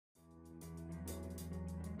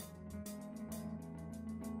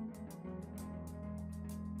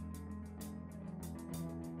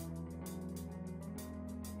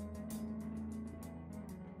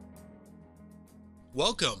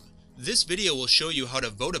Welcome! This video will show you how to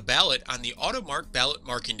vote a ballot on the AutoMARK ballot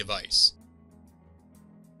marking device.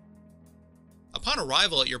 Upon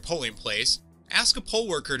arrival at your polling place, ask a poll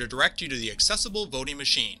worker to direct you to the accessible voting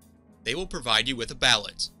machine. They will provide you with a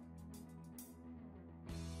ballot.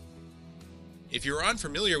 If you are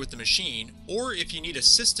unfamiliar with the machine, or if you need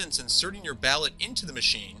assistance inserting your ballot into the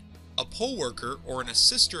machine, a poll worker or an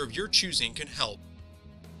assister of your choosing can help.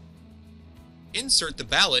 Insert the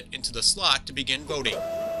ballot into the slot to begin voting.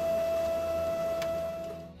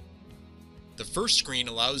 The first screen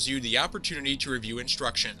allows you the opportunity to review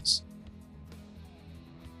instructions.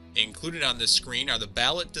 Included on this screen are the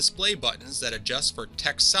ballot display buttons that adjust for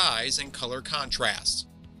text size and color contrast.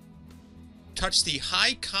 Touch the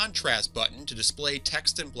High Contrast button to display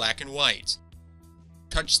text in black and white.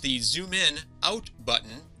 Touch the Zoom In Out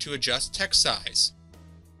button to adjust text size.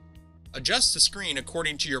 Adjust the screen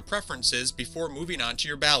according to your preferences before moving on to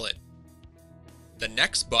your ballot. The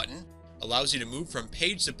Next button allows you to move from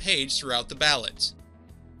page to page throughout the ballot.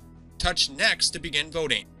 Touch Next to begin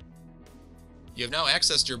voting. You have now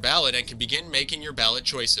accessed your ballot and can begin making your ballot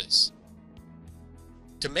choices.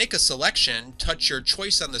 To make a selection, touch your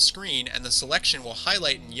choice on the screen and the selection will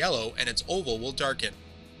highlight in yellow and its oval will darken.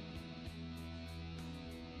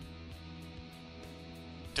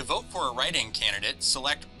 To vote for a write-in candidate,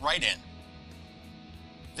 select Write-in.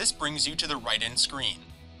 This brings you to the write-in screen.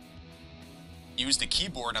 Use the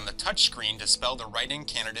keyboard on the touch screen to spell the write-in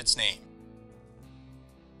candidate's name.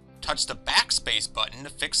 Touch the backspace button to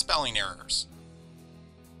fix spelling errors.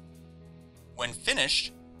 When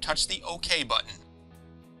finished, touch the OK button.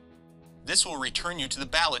 This will return you to the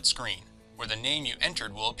ballot screen, where the name you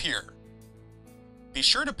entered will appear. Be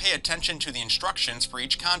sure to pay attention to the instructions for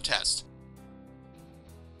each contest.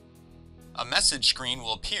 A message screen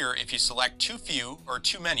will appear if you select too few or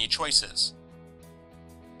too many choices.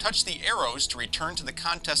 Touch the arrows to return to the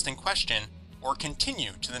contest in question or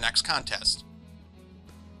continue to the next contest.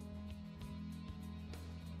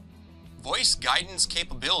 Voice guidance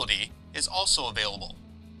capability is also available.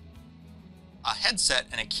 A headset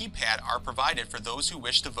and a keypad are provided for those who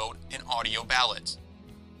wish to vote in audio ballot.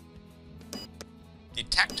 The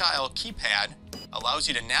tactile keypad allows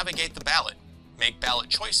you to navigate the ballot, make ballot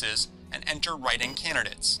choices, and enter write-in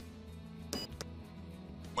candidates.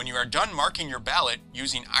 When you are done marking your ballot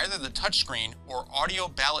using either the touchscreen or audio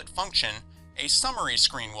ballot function, a summary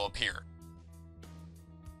screen will appear.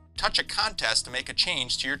 Touch a contest to make a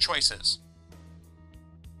change to your choices.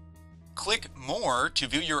 Click More to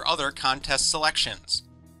view your other contest selections.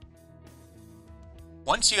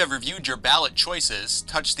 Once you have reviewed your ballot choices,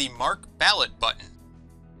 touch the Mark Ballot button.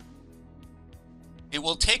 It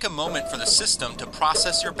will take a moment for the system to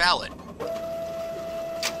process your ballot.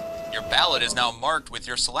 Your ballot is now marked with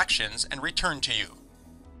your selections and returned to you.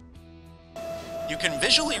 You can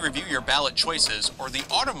visually review your ballot choices, or the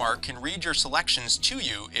AutoMARK can read your selections to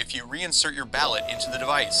you if you reinsert your ballot into the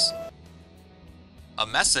device. A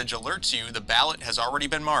message alerts you the ballot has already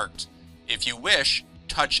been marked. If you wish,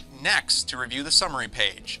 touch Next to review the summary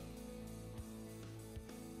page.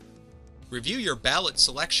 Review your ballot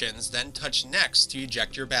selections, then touch Next to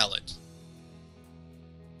eject your ballot.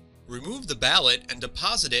 Remove the ballot and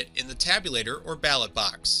deposit it in the tabulator or ballot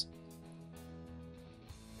box.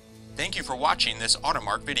 Thank you for watching this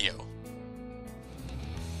AutoMARK video.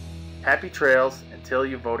 Happy trails until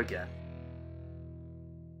you vote again.